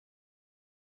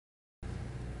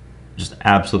just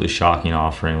absolutely shocking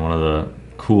offering, one of the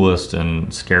coolest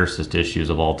and scarcest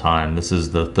issues of all time. This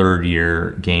is the third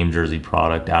year game jersey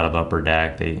product out of Upper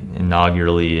Deck. They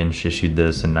inaugurally issued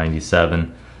this in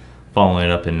 97, following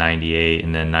it up in 98,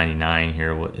 and then 99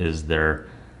 here is their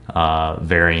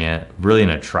variant. Really an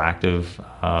attractive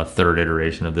third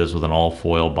iteration of this with an all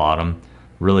foil bottom.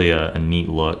 Really a neat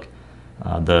look.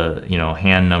 The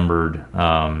hand numbered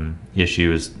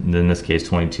issue is in this case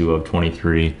 22 of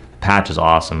 23. Patch is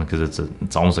awesome because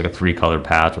it's almost like a 3-color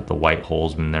patch with the white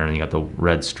holes in there, and you got the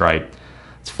red stripe.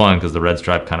 It's fun because the red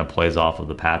stripe kind of plays off of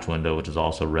the patch window, which is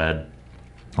also red.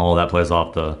 All of that plays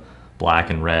off the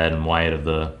black and red and white of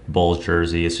the Bulls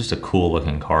jersey. It's just a cool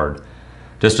looking card.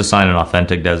 Just to sign an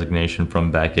authentic designation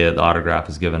from Beckett, the autograph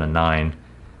is given a 9.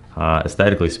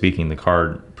 Aesthetically speaking, the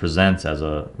card presents as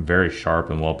a very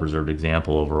sharp and well-preserved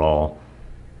example overall.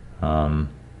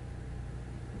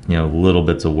 Little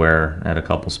bits of wear at a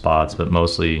couple spots, but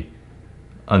mostly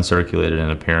uncirculated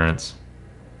in appearance.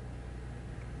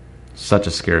 Such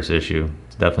a scarce issue.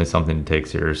 It's definitely something to take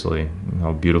seriously.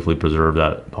 How beautifully preserved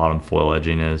that bottom foil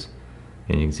edging is.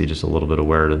 And you can see just a little bit of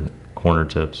wear to the corner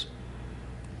tips.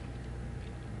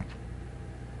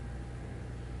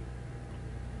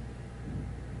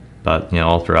 But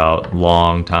all throughout,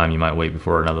 long time you might wait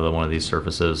before another one of these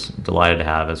surfaces. Delighted to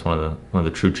have it. It's one of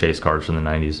the true chase cards from the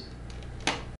 90s.